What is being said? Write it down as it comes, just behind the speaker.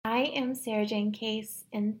I am Sarah Jane Case,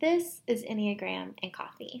 and this is Enneagram and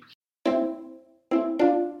Coffee.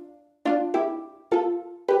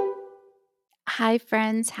 Hi,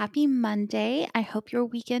 friends. Happy Monday. I hope your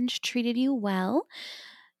weekend treated you well.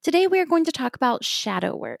 Today, we are going to talk about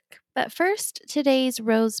shadow work. But first, today's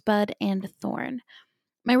rosebud and thorn.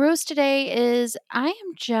 My rose today is I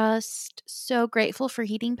am just so grateful for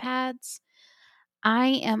heating pads.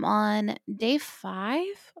 I am on day 5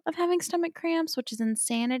 of having stomach cramps, which is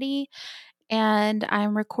insanity. And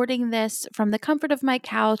I'm recording this from the comfort of my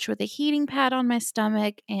couch with a heating pad on my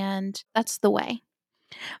stomach, and that's the way.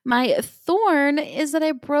 My thorn is that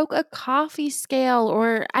I broke a coffee scale,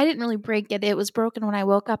 or I didn't really break it. It was broken when I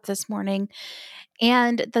woke up this morning.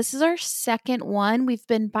 And this is our second one. We've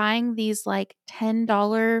been buying these like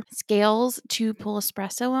 $10 scales to pull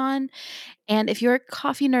espresso on. And if you're a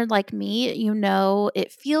coffee nerd like me, you know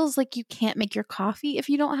it feels like you can't make your coffee if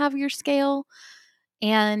you don't have your scale.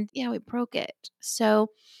 And yeah, we broke it.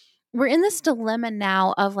 So we're in this dilemma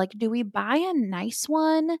now of like, do we buy a nice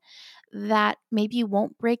one that maybe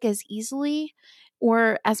won't break as easily?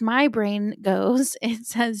 Or as my brain goes, it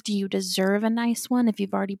says, do you deserve a nice one if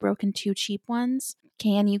you've already broken 2 cheap ones?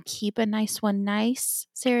 Can you keep a nice one nice,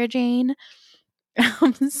 Sarah Jane?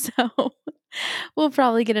 So we'll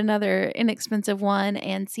probably get another inexpensive one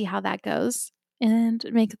and see how that goes and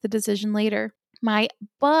make the decision later. My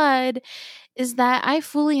bud is that I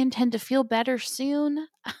fully intend to feel better soon.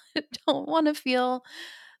 I don't want to feel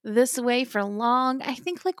this way for long. I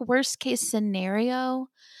think, like, worst case scenario,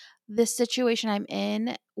 this situation I'm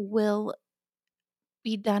in will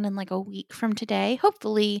be done in like a week from today.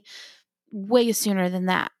 Hopefully, way sooner than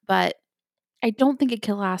that. But I don't think it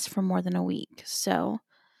could last for more than a week. So,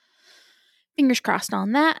 fingers crossed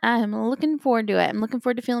on that. I'm looking forward to it. I'm looking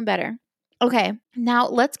forward to feeling better. Okay, now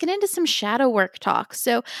let's get into some shadow work talk.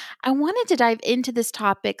 So, I wanted to dive into this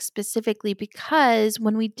topic specifically because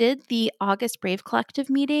when we did the August Brave Collective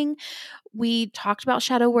meeting, we talked about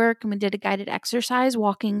shadow work and we did a guided exercise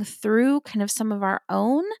walking through kind of some of our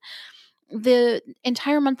own. The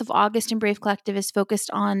entire month of August in Brave Collective is focused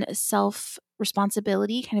on self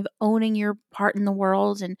responsibility, kind of owning your part in the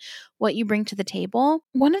world and what you bring to the table.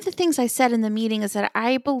 One of the things I said in the meeting is that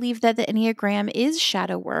I believe that the Enneagram is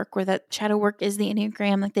shadow work, or that shadow work is the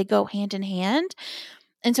Enneagram, like they go hand in hand.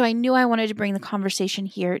 And so I knew I wanted to bring the conversation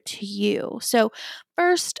here to you. So,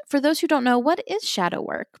 first, for those who don't know, what is shadow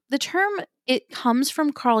work? The term, it comes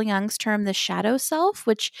from Carl Jung's term, the shadow self,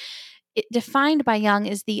 which defined by Jung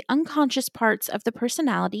is the unconscious parts of the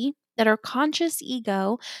personality that our conscious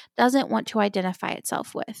ego doesn't want to identify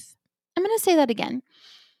itself with. I'm going to say that again.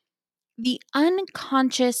 The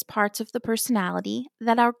unconscious parts of the personality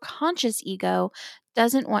that our conscious ego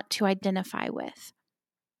doesn't want to identify with.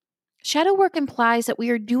 Shadow work implies that we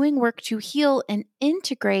are doing work to heal and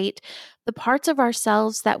integrate the parts of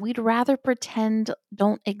ourselves that we'd rather pretend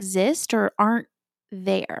don't exist or aren't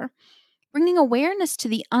there, bringing awareness to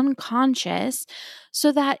the unconscious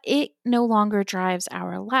so that it no longer drives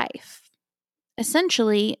our life.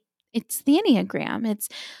 Essentially, it's the Enneagram. It's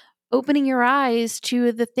opening your eyes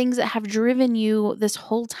to the things that have driven you this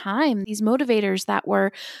whole time, these motivators that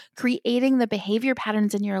were creating the behavior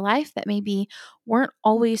patterns in your life that maybe weren't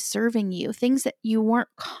always serving you, things that you weren't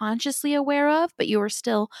consciously aware of, but you were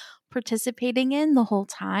still participating in the whole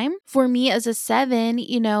time. For me as a 7,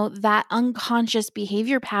 that unconscious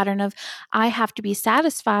behavior pattern of I have to be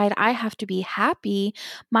satisfied, I have to be happy,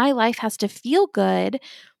 my life has to feel good,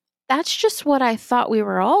 that's just what I thought we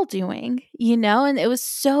were all doing, and it was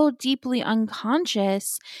so deeply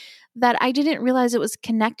unconscious that I didn't realize it was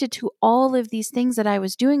connected to all of these things that I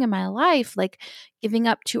was doing in my life, like giving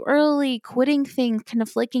up too early, quitting things, kind of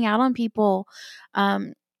flaking out on people,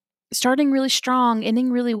 starting really strong, ending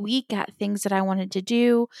really weak at things that I wanted to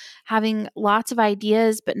do, having lots of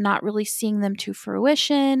ideas, but not really seeing them to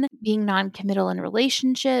fruition, being non-committal in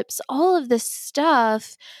relationships, all of this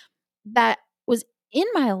stuff that was in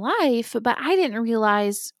my life, but I didn't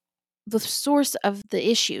realize the source of the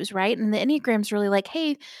issues, right? And the Enneagram's really like,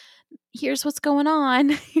 hey, here's what's going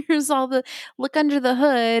on. Here's all the look under the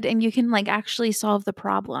hood, and you can like actually solve the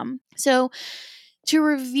problem. So, to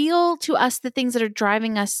reveal to us the things that are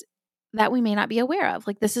driving us that we may not be aware of,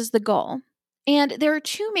 like this is the goal. And there are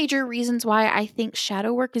 2 major reasons why I think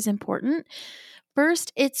shadow work is important.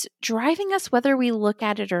 First, it's driving us whether we look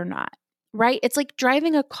at it or not, right? It's like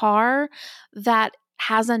driving a car that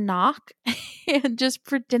has a knock and just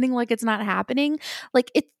pretending like it's not happening.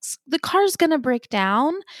 Like the car's going to break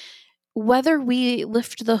down whether we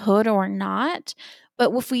lift the hood or not.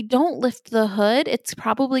 But if we don't lift the hood, it's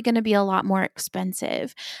probably going to be a lot more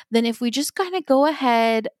expensive than if we just kind of go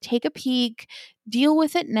ahead, take a peek, deal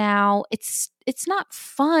with it now. It's not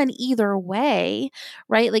fun either way,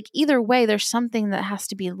 right? Like either way, there's something that has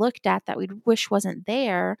to be looked at that we wish wasn't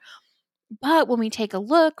there. But when we take a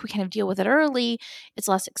look, we kind of deal with it early. It's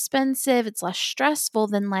less expensive. It's less stressful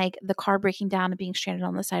than like the car breaking down and being stranded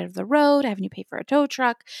on the side of the road, having to pay for a tow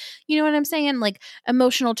truck. You know what I'm saying? Like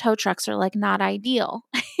emotional tow trucks are like not ideal.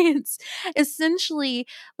 It's essentially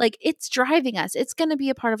like it's driving us. It's going to be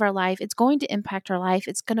a part of our life. It's going to impact our life.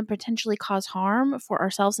 It's going to potentially cause harm for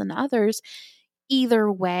ourselves and others either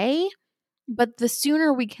way. But the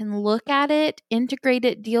sooner we can look at it, integrate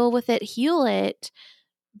it, deal with it, heal it,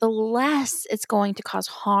 the less it's going to cause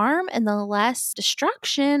harm and the less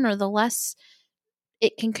destruction or the less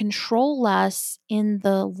it can control us in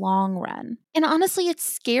the long run. And honestly,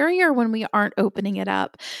 it's scarier when we aren't opening it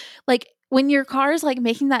up. Like when your car is like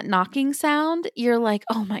making that knocking sound, you're like,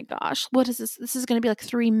 oh my gosh, what is this? This is going to be like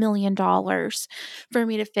 $3 million for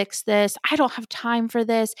me to fix this. I don't have time for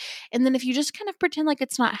this. And then if you just kind of pretend like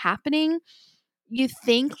it's not happening, you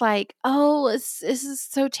think like, oh, this is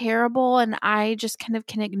so terrible and I just kind of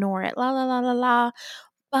can ignore it. La, la, la, la, la.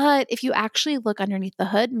 But if you actually look underneath the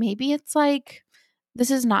hood, maybe it's like,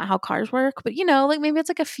 this is not how cars work, but like maybe it's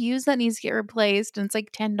like a fuse that needs to get replaced and it's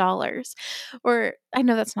like $10. Or I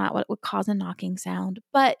know that's not what would cause a knocking sound,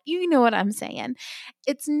 but you know what I'm saying.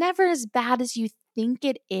 It's never as bad as you think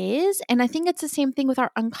it is. And I think it's the same thing with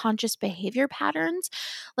our unconscious behavior patterns.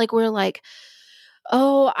 Like we're like,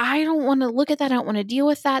 oh, I don't want to look at that. I don't want to deal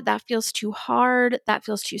with that. That feels too hard. That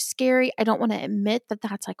feels too scary. I don't want to admit that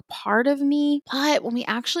that's like part of me. But when we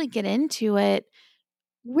actually get into it,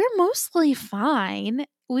 we're mostly fine.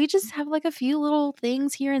 We just have like a few little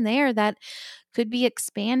things here and there that could be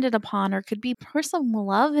expanded upon or could be personal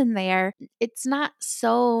love in there. It's not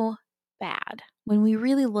so bad when we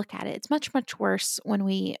really look at it. It's much, much worse when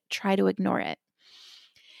we try to ignore it.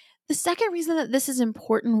 The second reason that this is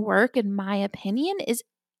important work, in my opinion, is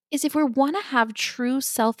if we want to have true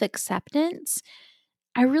self-acceptance,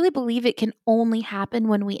 I really believe it can only happen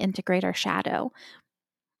when we integrate our shadow.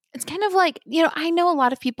 It's kind of like, I know a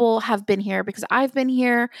lot of people have been here because I've been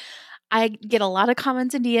here. I get a lot of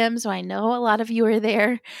comments and DMs, so I know a lot of you are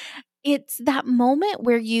there. It's that moment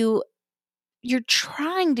where you're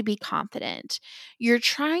trying to be confident. You're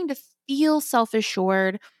trying to feel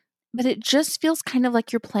self-assured, but it just feels kind of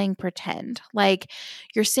like you're playing pretend. Like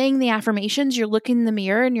you're saying the affirmations, you're looking in the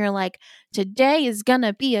mirror and you're like, today is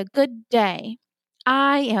gonna be a good day.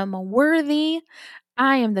 I am worthy.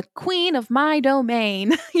 I am the queen of my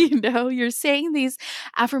domain. You're saying these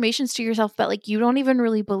affirmations to yourself, but like you don't even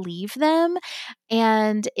really believe them.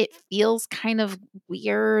 And it feels kind of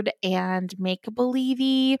weird and make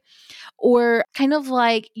believey, or kind of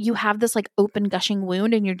like you have this like open gushing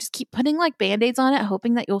wound and you just keep putting like band-aids on it,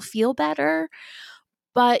 hoping that you'll feel better.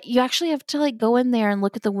 But you actually have to like go in there and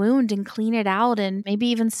look at the wound and clean it out and maybe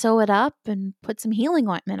even sew it up and put some healing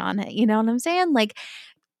ointment on it. You know what I'm saying? Like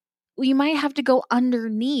you might have to go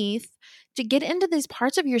underneath to get into these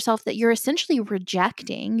parts of yourself that you're essentially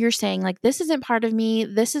rejecting. You're saying, like, this isn't part of me.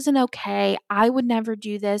 This isn't okay. I would never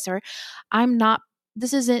do this, or I'm not,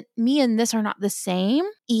 this isn't me and this are not the same,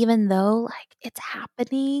 even though, like, it's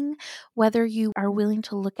happening, whether you are willing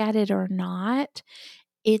to look at it or not,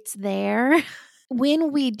 it's there.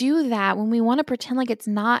 When we do that, when we want to pretend like it's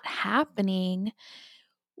not happening,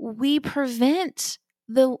 we prevent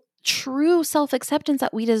the true self acceptance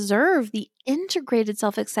that we deserve, the integrated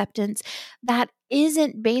self acceptance that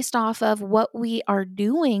isn't based off of what we are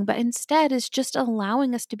doing, but instead is just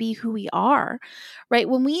allowing us to be who we are, right?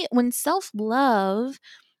 When self love,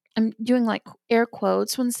 I'm doing like air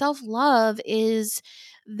quotes, when self love is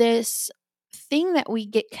this thing that we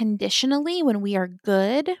get conditionally when we are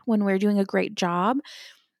good, when we're doing a great job,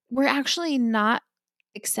 we're actually not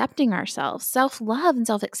accepting ourselves. Self-love and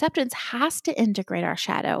self-acceptance has to integrate our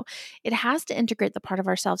shadow. It has to integrate the part of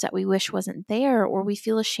ourselves that we wish wasn't there or we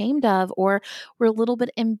feel ashamed of or we're a little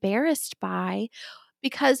bit embarrassed by,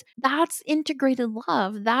 because that's integrated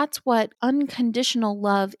love. That's what unconditional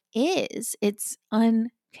love is. It's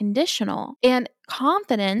unconditional. And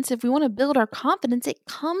confidence, if we want to build our confidence, it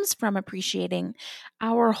comes from appreciating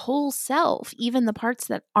our whole self, even the parts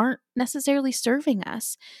that aren't necessarily serving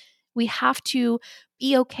us. We have to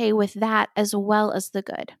be okay with that as well as the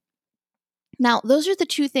good. Now, those are the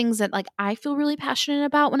two things that like I feel really passionate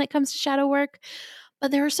about when it comes to shadow work,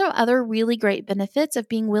 but there are some other really great benefits of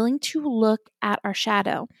being willing to look at our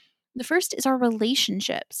shadow. The first is our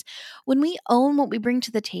relationships. When we own what we bring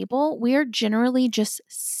to the table, we are generally just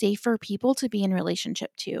safer people to be in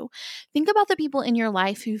relationship to. Think about the people in your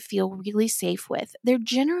life who feel really safe with. They're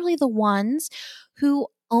generally the ones who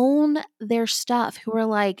own their stuff, who are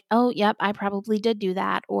like, oh, yep, I probably did do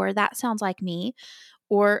that, or that sounds like me,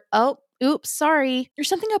 or, oh, oops, sorry. There's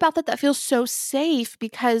something about that that feels so safe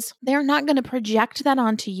because they're not going to project that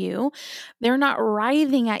onto you. They're not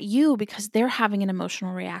writhing at you because they're having an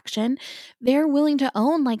emotional reaction. They're willing to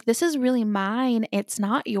own, like, this is really mine. It's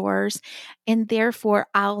not yours. And therefore,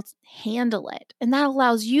 I'll handle it. And that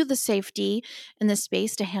allows you the safety and the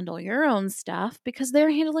space to handle your own stuff because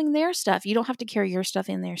they're handling their stuff. You don't have to carry your stuff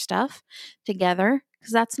and their stuff together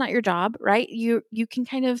because that's not your job, right? You can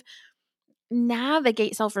kind of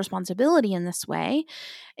navigate self-responsibility in this way.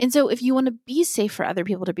 And so if you want to be safe for other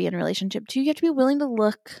people to be in a relationship too, you have to be willing to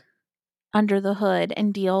look under the hood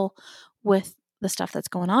and deal with the stuff that's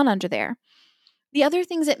going on under there. The other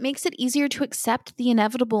things, it makes it easier to accept the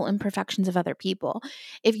inevitable imperfections of other people.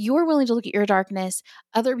 If you're willing to look at your darkness,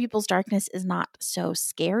 other people's darkness is not so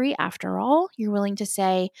scary after all. You're willing to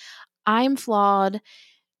say, I'm flawed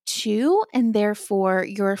too, and therefore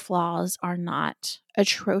your flaws are not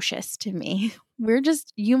atrocious to me. We're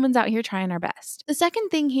just humans out here trying our best. The second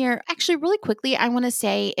thing here, actually, really quickly, I want to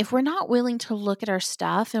say if we're not willing to look at our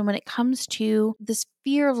stuff, and when it comes to this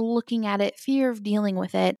fear of looking at it, fear of dealing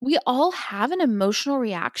with it, we all have an emotional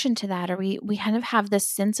reaction to that, or we kind of have this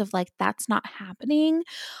sense of like, that's not happening,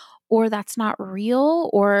 or that's not real,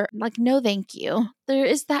 or like, no, thank you. There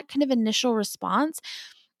is that kind of initial response.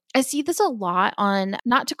 I see this a lot on,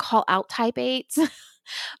 not to call out type 8s,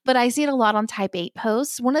 but I see it a lot on type 8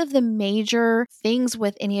 posts. One of the major things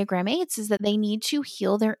with Enneagram 8s is that they need to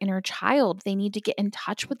heal their inner child. They need to get in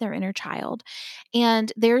touch with their inner child.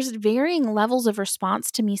 And there's varying levels of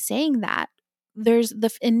response to me saying that. There's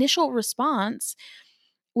the initial response,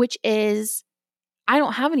 which is, I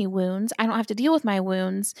don't have any wounds. I don't have to deal with my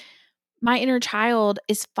wounds. My inner child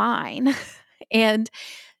is fine. And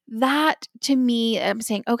that to me, I'm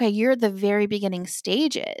saying, okay, you're at the very beginning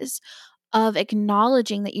stages of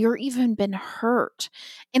acknowledging that you're even been hurt.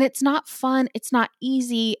 And it's not fun. It's not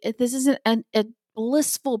easy. This isn't a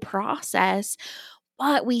blissful process,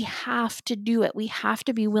 but we have to do it. We have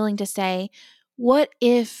to be willing to say, what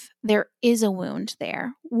if there is a wound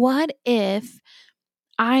there? What if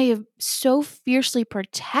I am so fiercely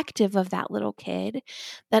protective of that little kid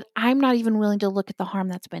that I'm not even willing to look at the harm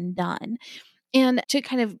that's been done? And to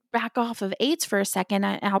kind of back off of 8s for a second,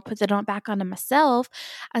 I'll put that on back onto myself.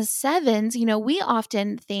 As 7s, we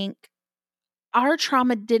often think our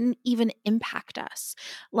trauma didn't even impact us.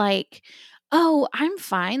 Like, oh, I'm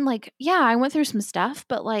fine. Like, yeah, I went through some stuff,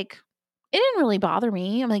 but like, it didn't really bother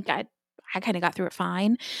me. I'm like, I kind of got through it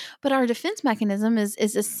fine. But our defense mechanism is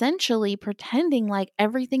essentially pretending like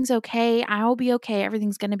everything's okay. I'll be okay.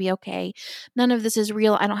 Everything's going to be okay. None of this is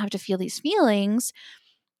real. I don't have to feel these feelings.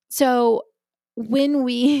 So when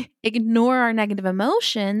we ignore our negative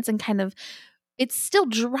emotions and kind of, it's still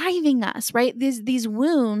driving us, right? These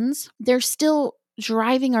wounds, they're still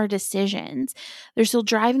driving our decisions. They're still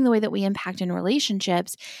driving the way that we impact in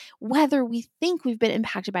relationships, whether we think we've been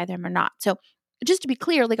impacted by them or not. So just to be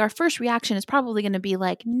clear, like our first reaction is probably going to be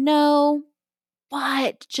like, no,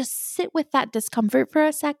 but just sit with that discomfort for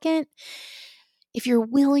a second. If you're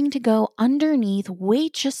willing to go underneath,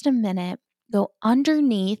 wait just a minute, go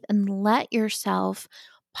underneath and let yourself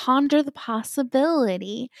ponder the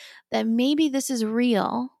possibility that maybe this is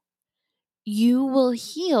real, you will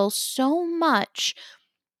heal so much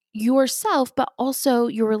yourself, but also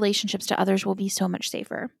your relationships to others will be so much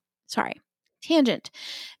safer. Sorry, tangent.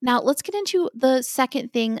 Now let's get into the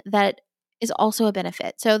second thing that is also a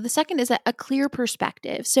benefit. So the second is a clear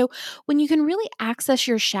perspective. So when you can really access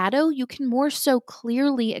your shadow, you can more so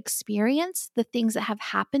clearly experience the things that have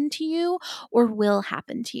happened to you or will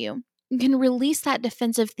happen to you. You can release that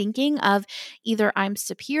defensive thinking of either I'm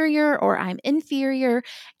superior or I'm inferior,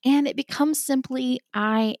 and it becomes simply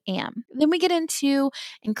I am. Then we get into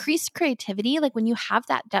increased creativity. Like when you have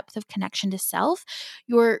that depth of connection to self,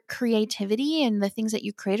 your creativity and the things that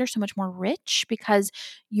you create are so much more rich because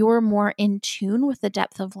you're more in tune with the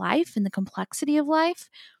depth of life and the complexity of life.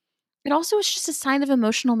 It also is just a sign of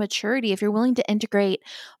emotional maturity if you're willing to integrate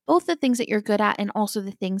both the things that you're good at and also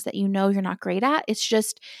the things that you know you're not great at. It's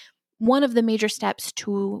just one of the major steps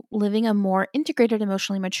to living a more integrated,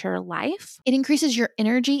 emotionally mature life. It increases your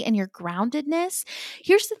energy and your groundedness.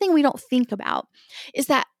 Here's the thing we don't think about is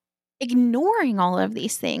that ignoring all of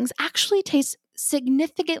these things actually takes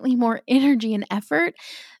significantly more energy and effort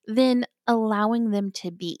than allowing them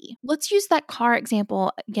to be. Let's use that car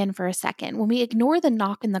example again for a second. When we ignore the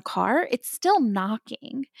knock in the car, it's still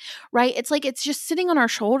knocking, right? It's like it's just sitting on our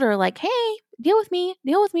shoulder, like, hey, deal with me,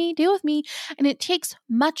 deal with me, deal with me. And it takes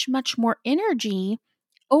much, much more energy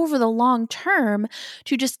over the long term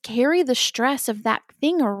to just carry the stress of that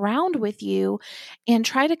thing around with you and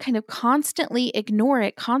try to kind of constantly ignore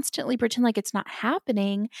it, constantly pretend like it's not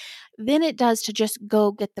happening, than it does to just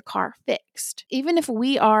go get the car fixed. Even if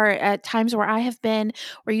we are at times where I have been,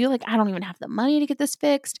 where you're like, I don't even have the money to get this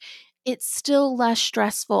fixed, it's still less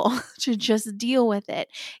stressful to just deal with it.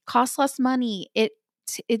 It costs less money. It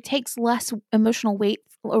takes less emotional weight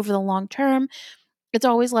over the long term. It's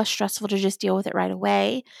always less stressful to just deal with it right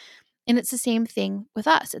away. And it's the same thing with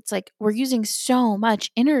us. It's like we're using so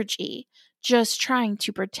much energy just trying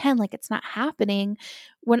to pretend like it's not happening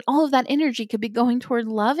when all of that energy could be going toward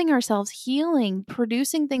loving ourselves, healing,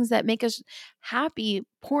 producing things that make us happy,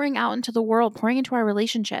 pouring out into the world, pouring into our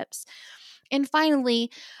relationships. And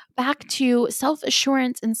finally, back to self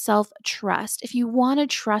assurance and self trust. If you want to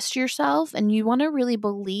trust yourself and you want to really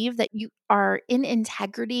believe that you are in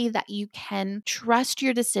integrity, that you can trust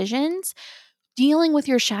your decisions, dealing with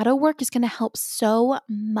your shadow work is going to help so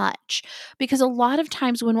much, because a lot of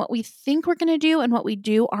times when what we think we're going to do and what we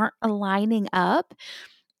do aren't aligning up,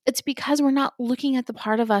 it's because we're not looking at the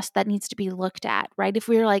part of us that needs to be looked at, right? If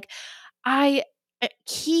we're like, I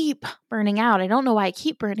keep burning out, I don't know why I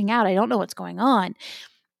keep burning out, I don't know what's going on,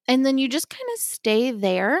 and then you just kind of stay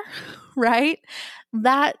there, right?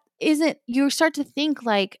 That isn't, you start to think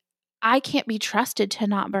like, I can't be trusted to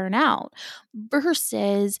not burn out.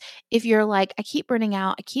 Versus if you're like, I keep burning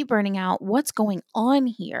out, what's going on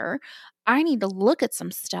here? I need to look at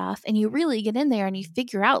some stuff. And you really get in there and you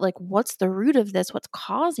figure out like, what's the root of this? What's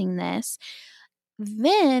causing this?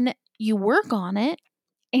 Then you work on it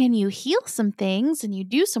and you heal some things and you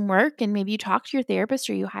do some work, and maybe you talk to your therapist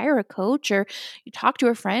or you hire a coach or you talk to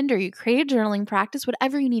a friend or you create a journaling practice,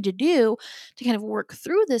 whatever you need to do to kind of work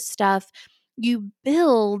through this stuff. You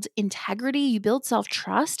build integrity, you build self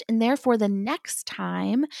trust, and therefore the next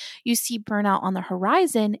time you see burnout on the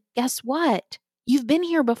horizon, guess what? You've been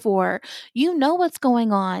here before. You know what's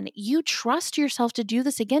going on. You trust yourself to do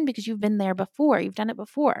this again because you've been there before. You've done it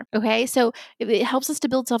before. Okay. So it helps us to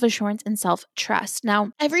build self assurance and self trust.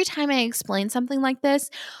 Now, every time I explain something like this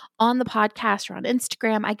on the podcast or on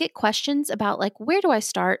Instagram, I get questions about like, where do I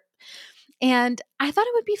start? And I thought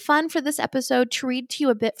it would be fun for this episode to read to you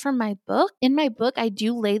a bit from my book. In my book, I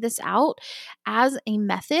do lay this out as a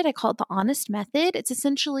method. I call it the Honest Method. It's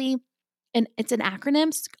essentially it's an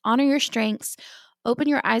acronym: honor your strengths, open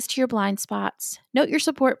your eyes to your blind spots, note your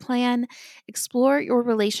support plan, explore your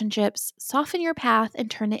relationships, soften your path, and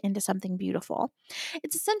turn it into something beautiful.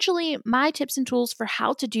 It's essentially my tips and tools for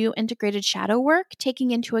how to do integrated shadow work,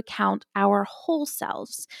 taking into account our whole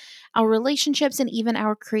selves, our relationships, and even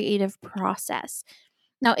our creative process.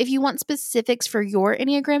 Now, if you want specifics for your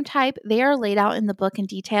Enneagram type, they are laid out in the book in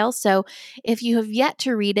detail. So if you have yet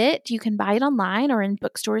to read it, you can buy it online or in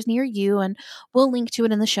bookstores near you, and we'll link to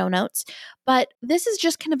it in the show notes. But this is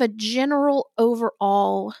just kind of a general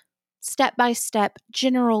overall step-by-step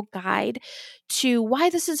general guide to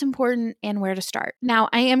why this is important and where to start. Now,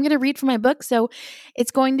 I am going to read from my book, so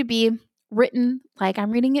it's going to be written like I'm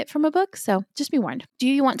reading it from a book, so just be warned. Do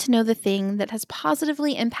you want to know the thing that has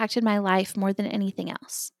positively impacted my life more than anything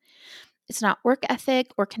else? It's not work ethic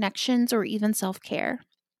or connections or even self-care.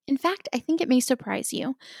 In fact, I think it may surprise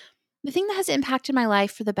you. The thing that has impacted my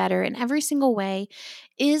life for the better in every single way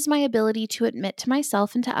is my ability to admit to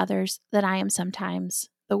myself and to others that I am sometimes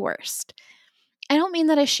the worst. I don't mean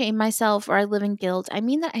that I shame myself or I live in guilt. I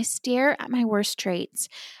mean that I stare at my worst traits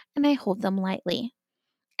and I hold them lightly.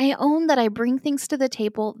 I own that I bring things to the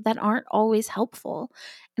table that aren't always helpful,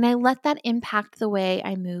 and I let that impact the way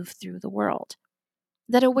I move through the world.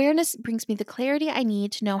 That awareness brings me the clarity I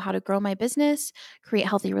need to know how to grow my business, create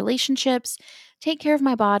healthy relationships, take care of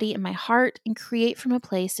my body and my heart, and create from a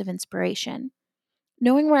place of inspiration.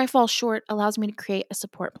 Knowing where I fall short allows me to create a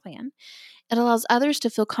support plan. It allows others to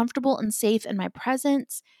feel comfortable and safe in my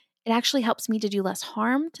presence. It actually helps me to do less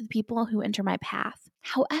harm to the people who enter my path.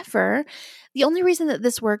 However, the only reason that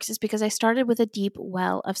this works is because I started with a deep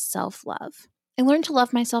well of self-love. I learned to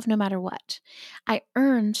love myself no matter what. I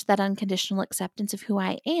earned that unconditional acceptance of who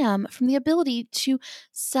I am from the ability to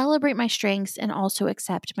celebrate my strengths and also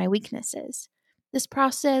accept my weaknesses. This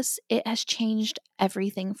process, it has changed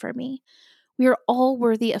everything for me. We are all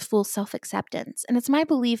worthy of full self acceptance, and it's my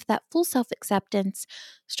belief that full self acceptance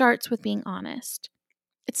starts with being honest.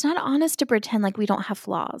 It's not honest to pretend like we don't have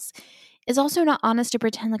flaws. It's also not honest to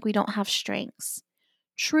pretend like we don't have strengths.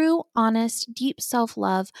 True, honest, deep self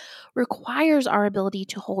love requires our ability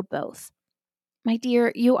to hold both. My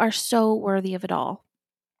dear, you are so worthy of it all.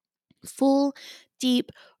 Full,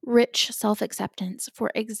 deep, rich self acceptance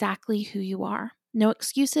for exactly who you are. No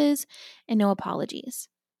excuses and no apologies.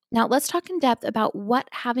 Now, let's talk in depth about what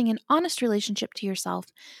having an honest relationship to yourself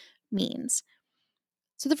means.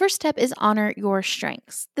 So, the first step is honor your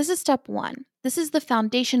strengths. This is step one. This is the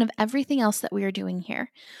foundation of everything else that we are doing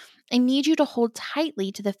here. I need you to hold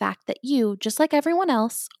tightly to the fact that you, just like everyone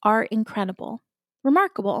else, are incredible,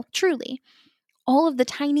 remarkable, truly. All of the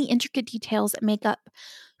tiny, intricate details that make up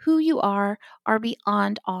who you are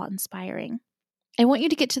beyond awe inspiring. I want you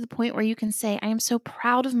to get to the point where you can say, I am so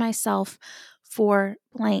proud of myself for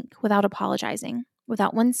blank without apologizing,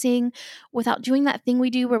 without wincing, without doing that thing we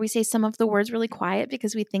do where we say some of the words really quiet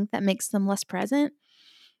because we think that makes them less present.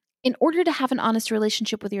 In order to have an honest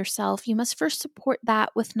relationship with yourself, you must first support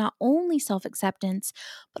that with not only self acceptance,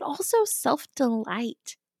 but also self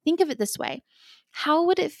delight. Think of it this way. How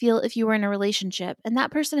would it feel if you were in a relationship and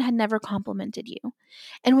that person had never complimented you?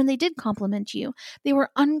 And when they did compliment you, they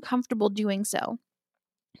were uncomfortable doing so,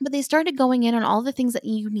 but they started going in on all the things that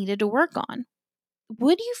you needed to work on.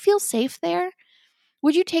 Would you feel safe there?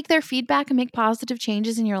 Would you take their feedback and make positive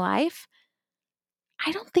changes in your life?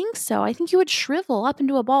 I don't think so. I think you would shrivel up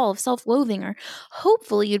into a ball of self loathing, or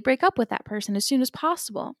hopefully you'd break up with that person as soon as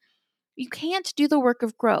possible. You can't do the work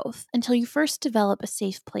of growth until you first develop a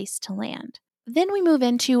safe place to land. Then we move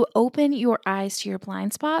into open your eyes to your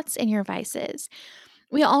blind spots and your vices.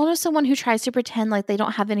 We all know someone who tries to pretend like they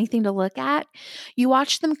don't have anything to look at. You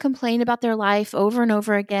watch them complain about their life over and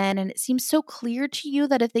over again, and it seems so clear to you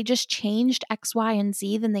that if they just changed X, Y, and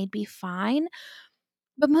Z, then they'd be fine.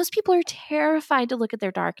 But most people are terrified to look at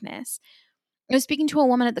their darkness. I was speaking to a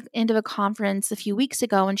woman at the end of a conference a few weeks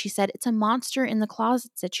ago, and she said it's a monster in the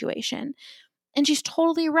closet situation. And she's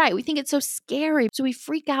totally right. We think it's so scary, so we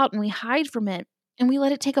freak out and we hide from it, and we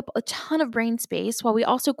let it take up a ton of brain space while we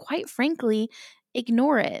also, quite frankly,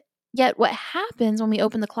 ignore it. Yet, what happens when we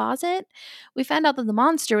open the closet? We find out that the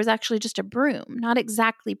monster was actually just a broom, not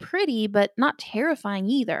exactly pretty, but not terrifying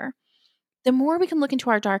either. The more we can look into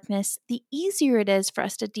our darkness, the easier it is for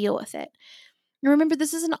us to deal with it. And remember,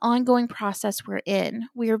 this is an ongoing process we're in.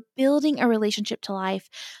 We are building a relationship to life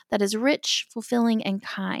that is rich, fulfilling, and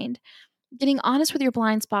kind. Getting honest with your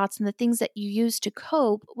blind spots and the things that you use to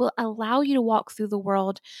cope will allow you to walk through the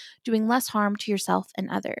world doing less harm to yourself and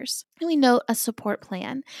others. And we note a support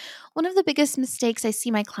plan. One of the biggest mistakes I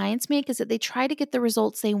see my clients make is that they try to get the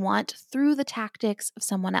results they want through the tactics of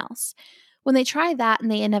someone else. When they try that and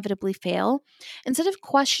they inevitably fail, instead of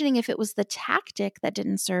questioning if it was the tactic that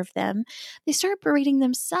didn't serve them, they start berating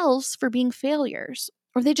themselves for being failures,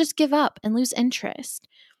 or they just give up and lose interest.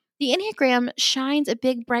 The Enneagram shines a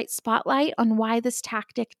big bright spotlight on why this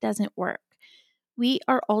tactic doesn't work. We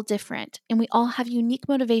are all different, and we all have unique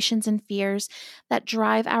motivations and fears that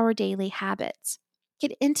drive our daily habits.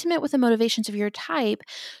 Get intimate with the motivations of your type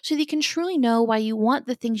so that you can truly know why you want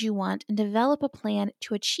the things you want and develop a plan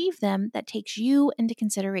to achieve them that takes you into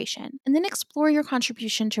consideration. And then explore your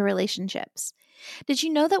contribution to relationships. Did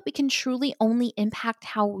you know that we can truly only impact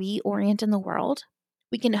how we orient in the world?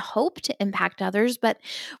 We can hope to impact others, but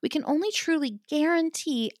we can only truly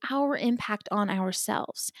guarantee our impact on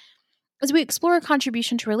ourselves. As we explore a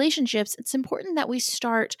contribution to relationships, it's important that we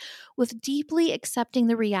start with deeply accepting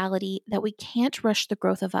the reality that we can't rush the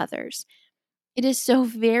growth of others. It is so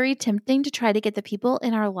very tempting to try to get the people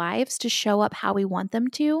in our lives to show up how we want them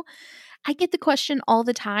to. I get the question all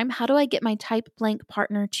the time, how do I get my type blank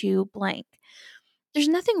partner to blank? There's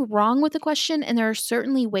nothing wrong with the question, and there are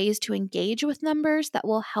certainly ways to engage with numbers that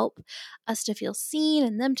will help us to feel seen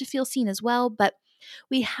and them to feel seen as well. But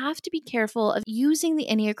we have to be careful of using the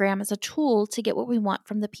Enneagram as a tool to get what we want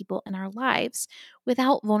from the people in our lives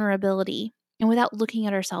without vulnerability and without looking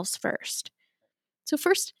at ourselves first. So,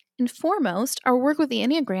 first and foremost, our work with the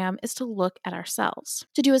Enneagram is to look at ourselves,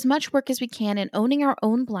 to do as much work as we can in owning our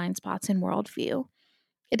own blind spots and worldview.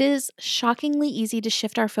 It is shockingly easy to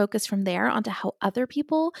shift our focus from there onto how other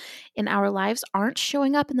people in our lives aren't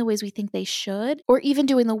showing up in the ways we think they should, or even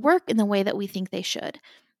doing the work in the way that we think they should.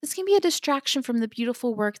 This can be a distraction from the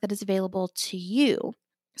beautiful work that is available to you.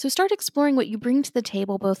 So start exploring what you bring to the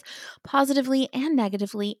table, both positively and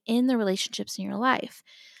negatively, in the relationships in your life.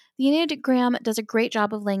 The Enneagram does a great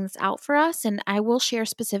job of laying this out for us, and I will share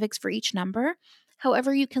specifics for each number.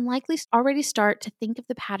 However, you can likely already start to think of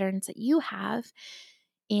the patterns that you have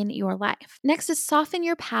in your life. Next is soften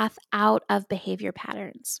your path out of behavior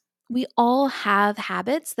patterns. We all have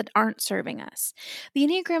habits that aren't serving us. The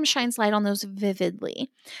Enneagram shines light on those vividly.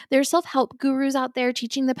 There are self-help gurus out there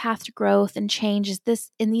teaching the path to growth and change is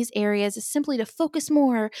this in these areas is simply to focus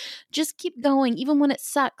more, just keep going even when it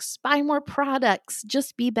sucks, buy more products,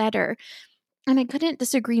 just be better. And I couldn't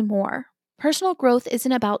disagree more. Personal growth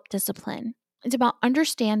isn't about discipline. It's about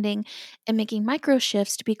understanding and making micro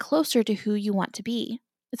shifts to be closer to who you want to be.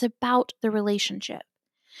 It's about the relationship.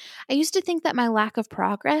 I used to think that my lack of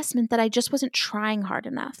progress meant that I just wasn't trying hard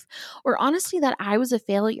enough, or honestly, that I was a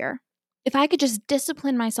failure. If I could just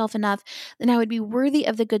discipline myself enough, then I would be worthy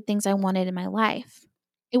of the good things I wanted in my life.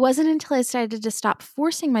 It wasn't until I decided to stop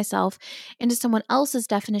forcing myself into someone else's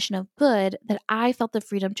definition of good that I felt the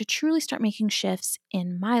freedom to truly start making shifts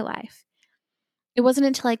in my life. It wasn't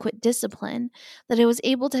until I quit discipline that I was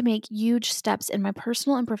able to make huge steps in my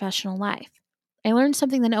personal and professional life. I learned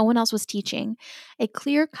something that no one else was teaching, a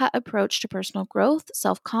clear-cut approach to personal growth,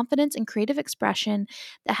 self-confidence, and creative expression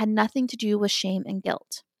that had nothing to do with shame and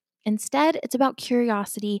guilt. Instead, it's about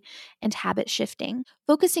curiosity and habit shifting,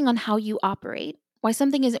 focusing on how you operate, why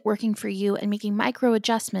something isn't working for you, and making micro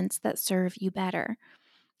adjustments that serve you better.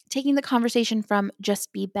 Taking the conversation from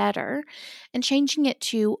just be better and changing it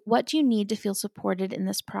to what do you need to feel supported in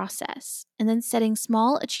this process, and then setting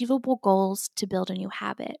small, achievable goals to build a new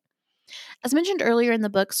habit. As mentioned earlier in the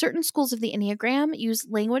book, certain schools of the Enneagram use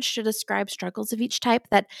language to describe struggles of each type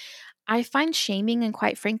that I find shaming and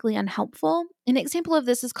quite frankly unhelpful. An example of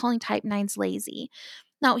this is calling type 9s lazy.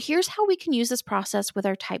 Now, here's how we can use this process with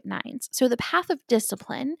our type 9s. So, the path of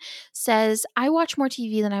discipline says, I watch more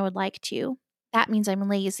TV than I would like to. That means I'm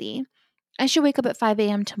lazy. I should wake up at 5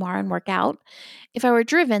 a.m. tomorrow and work out. If I were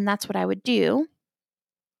driven, that's what I would do.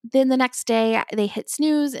 Then the next day, they hit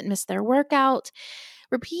snooze and miss their workout,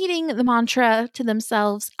 repeating the mantra to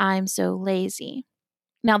themselves, I'm so lazy.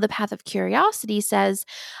 Now, the path of curiosity says,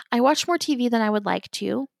 I watch more TV than I would like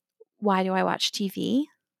to. Why do I watch TV?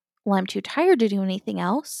 Well, I'm too tired to do anything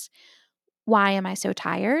else. Why am I so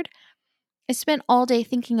tired? I spent all day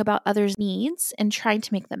thinking about others' needs and trying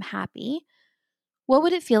to make them happy. What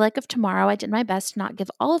would it feel like if tomorrow I did my best to not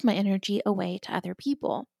give all of my energy away to other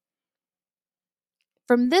people?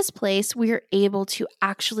 From this place, we are able to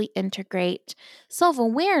actually integrate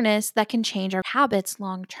self-awareness that can change our habits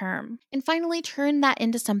long term. And finally, turn that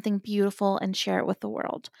into something beautiful and share it with the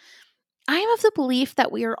world. I am of the belief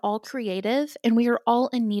that we are all creative and we are all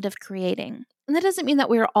in need of creating. And that doesn't mean that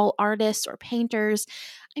we are all artists or painters.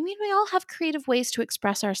 I mean, we all have creative ways to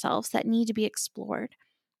express ourselves that need to be explored.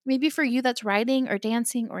 Maybe for you, that's writing or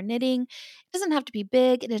dancing or knitting. It doesn't have to be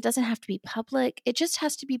big and it doesn't have to be public. It just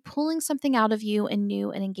has to be pulling something out of you in new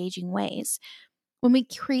and engaging ways. When we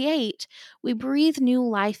create, we breathe new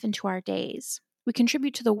life into our days. We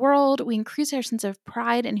contribute to the world. We increase our sense of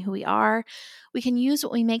pride in who we are. We can use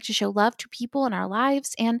what we make to show love to people in our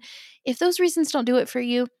lives. And if those reasons don't do it for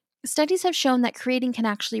you, studies have shown that creating can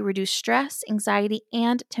actually reduce stress, anxiety,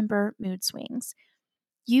 and temper mood swings.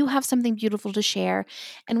 You have something beautiful to share,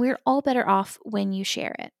 and we're all better off when you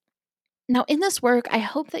share it. Now, in this work, I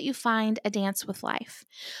hope that you find a dance with life,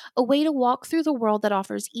 a way to walk through the world that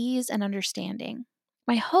offers ease and understanding.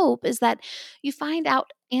 My hope is that you find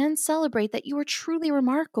out and celebrate that you are truly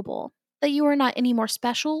remarkable, that you are not any more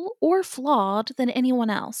special or flawed than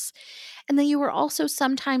anyone else, and that you are also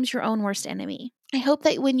sometimes your own worst enemy. I hope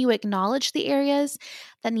that when you acknowledge the areas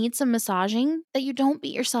that need some massaging, that you don't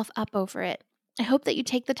beat yourself up over it. I hope that you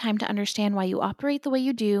take the time to understand why you operate the way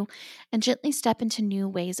you do and gently step into new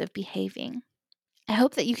ways of behaving. I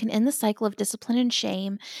hope that you can end the cycle of discipline and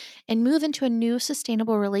shame and move into a new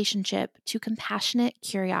sustainable relationship to compassionate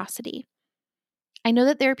curiosity. I know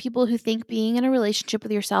that there are people who think being in a relationship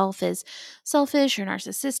with yourself is selfish or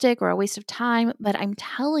narcissistic or a waste of time, but I'm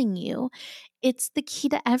telling you, it's the key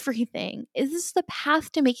to everything. This is the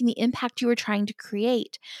path to making the impact you are trying to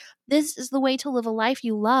create. This is the way to live a life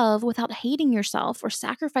you love without hating yourself or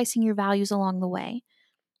sacrificing your values along the way.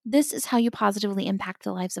 This is how you positively impact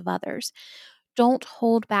the lives of others. Don't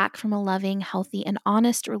hold back from a loving, healthy, and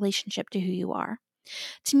honest relationship to who you are.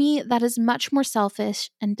 To me, that is much more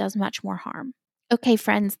selfish and does much more harm. Okay,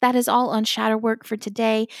 friends, that is all on shadow work for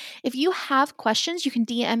today. If you have questions, you can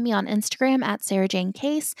DM me on Instagram at Sarah Jane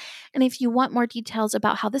Case. And if you want more details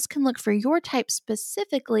about how this can look for your type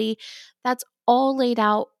specifically, that's all laid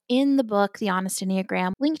out in the book, The Honest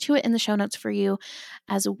Enneagram. Link to it in the show notes for you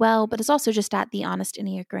as well, but it's also just at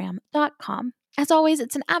thehonestenneagram.com. As always,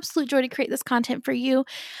 it's an absolute joy to create this content for you.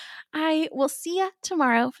 I will see you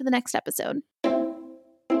tomorrow for the next episode.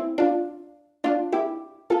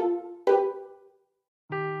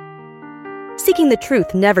 Seeking the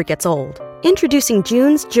truth never gets old. Introducing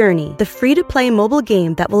June's Journey, the free-to-play mobile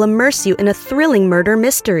game that will immerse you in a thrilling murder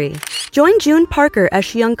mystery. Join June Parker as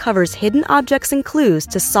she uncovers hidden objects and clues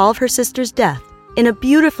to solve her sister's death in a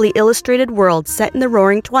beautifully illustrated world set in the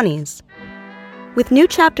Roaring '20s. With new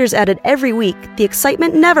chapters added every week, the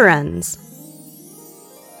excitement never ends.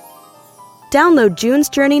 Download June's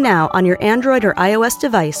Journey now on your Android or iOS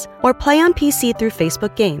device, or play on PC through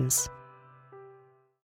Facebook Games.